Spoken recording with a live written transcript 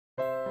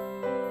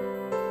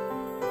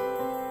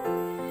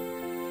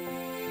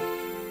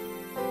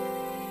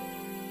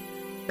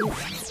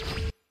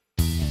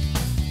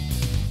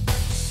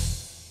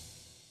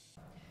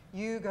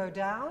go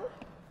down,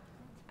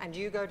 and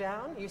you go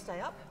down, you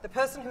stay up. The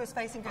person who is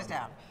facing goes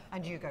down,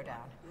 and you go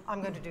down.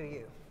 I'm going to do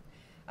you.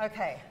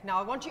 Okay, now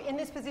I want you in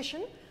this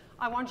position.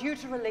 I want you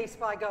to release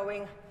by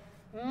going,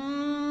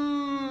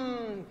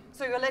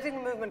 So you're letting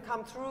the movement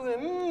come through,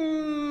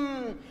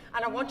 and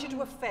I want you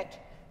to affect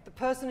the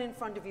person in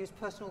front of you's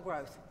personal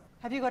growth.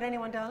 Have you got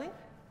anyone, darling?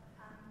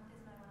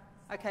 There's no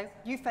one. Okay,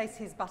 you face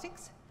his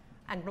buttocks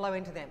and blow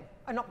into them.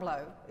 Oh, not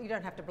blow, you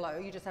don't have to blow,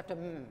 you just have to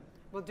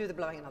We'll do the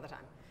blowing another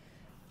time.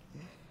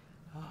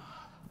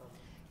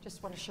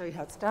 Just want to show you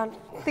how it's done.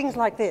 Things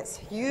like this,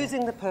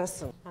 using the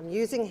person. I'm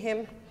using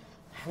him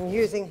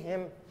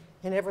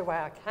in every way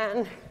I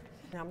can.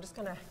 Now I'm just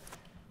going to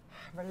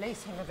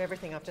release him of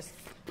everything I've just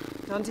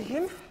done to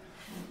him.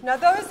 Now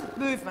those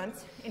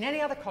movements, in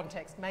any other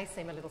context, may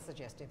seem a little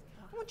suggestive.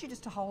 I want you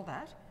just to hold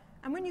that,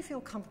 and when you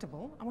feel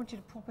comfortable, I want you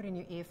to pop it in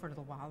your ear for a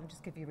little while and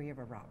just give your ear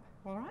a rub.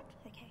 All right?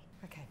 Okay.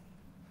 Okay.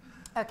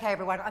 Okay,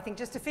 everyone, I think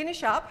just to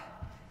finish up,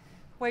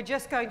 we're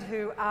just going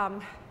to...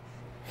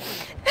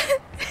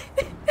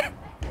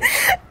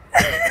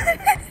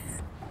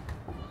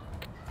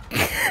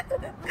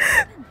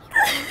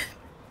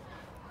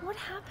 What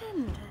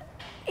happened?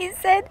 He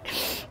said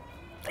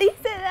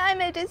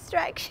I'm a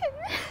distraction.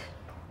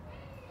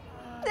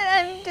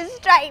 That I'm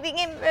distracting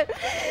him from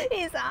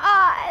his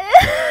eyes.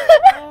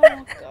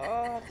 Oh,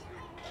 God.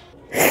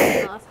 You're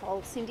an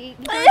asshole, Cindy.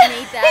 You don't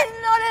need that. He's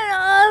not an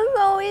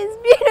asshole, he's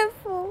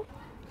beautiful.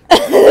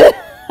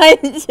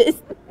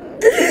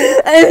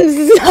 I'm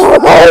so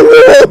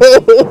hungry.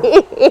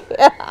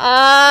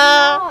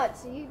 God,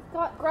 you've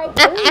got great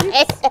boobs.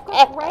 You've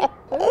got great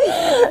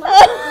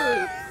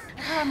boobs.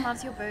 Everyone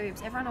loves your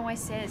boobs. Everyone always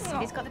says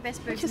Cindy's got the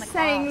best boobs in the class. Just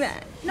saying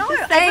that. No,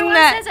 Just saying everyone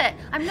that. says it.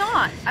 I'm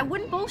not. I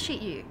wouldn't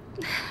bullshit you.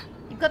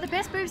 You've got the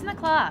best boobs in the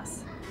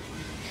class.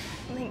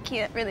 Thank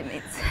you. It really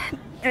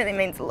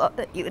means a lot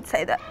that you would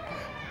say that.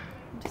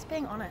 I'm just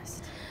being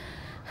honest.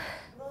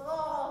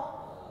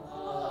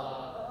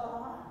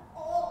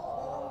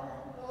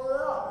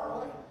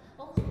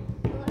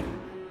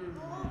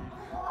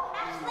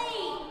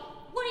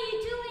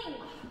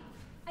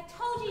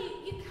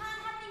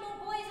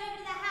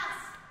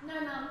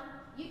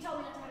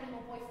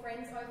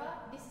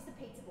 This is the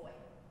pizza boy.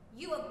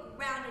 You a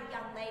grounded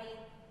young lady.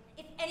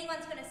 If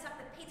anyone's going to suck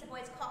the pizza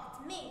boy's cock,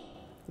 it's me.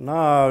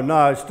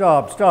 No,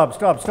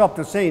 stop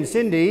the scene.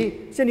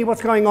 Cindy,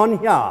 what's going on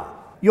here?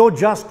 You're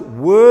just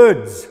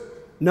words,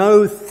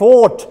 no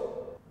thought.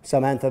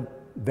 Samantha,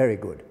 very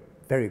good.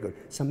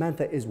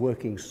 Samantha is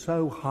working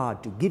so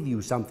hard to give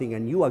you something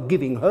and you are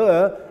giving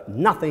her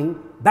nothing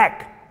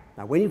back.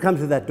 Now, when you come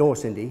through that door,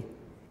 Cindy,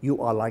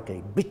 you are like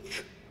a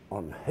bitch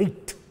on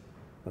hate,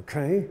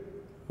 okay?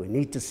 We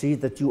need to see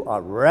that you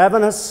are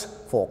ravenous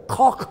for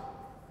cock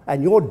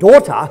and your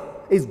daughter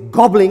is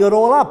gobbling it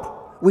all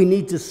up. We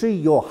need to see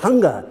your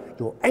hunger,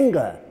 your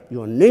anger,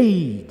 your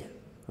need,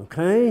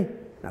 okay?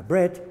 Now,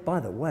 Brett, by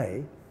the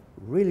way,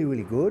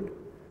 really good.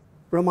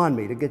 Remind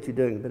me to get you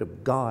doing a bit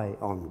of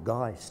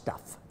guy-on-guy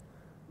stuff,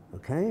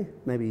 okay?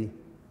 Maybe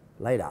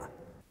later.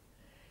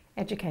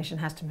 Education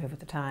has to move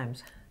with the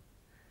times.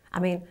 I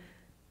mean,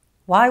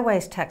 why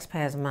waste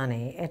taxpayers'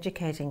 money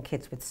educating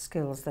kids with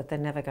skills that they're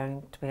never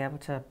going to be able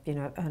to,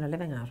 earn a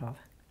living out of?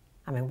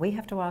 I mean, we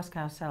have to ask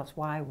ourselves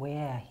why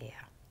we're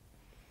here.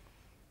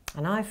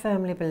 And I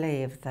firmly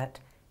believe that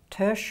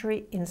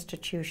tertiary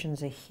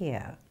institutions are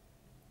here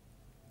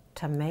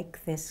to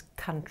make this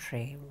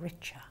country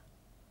richer.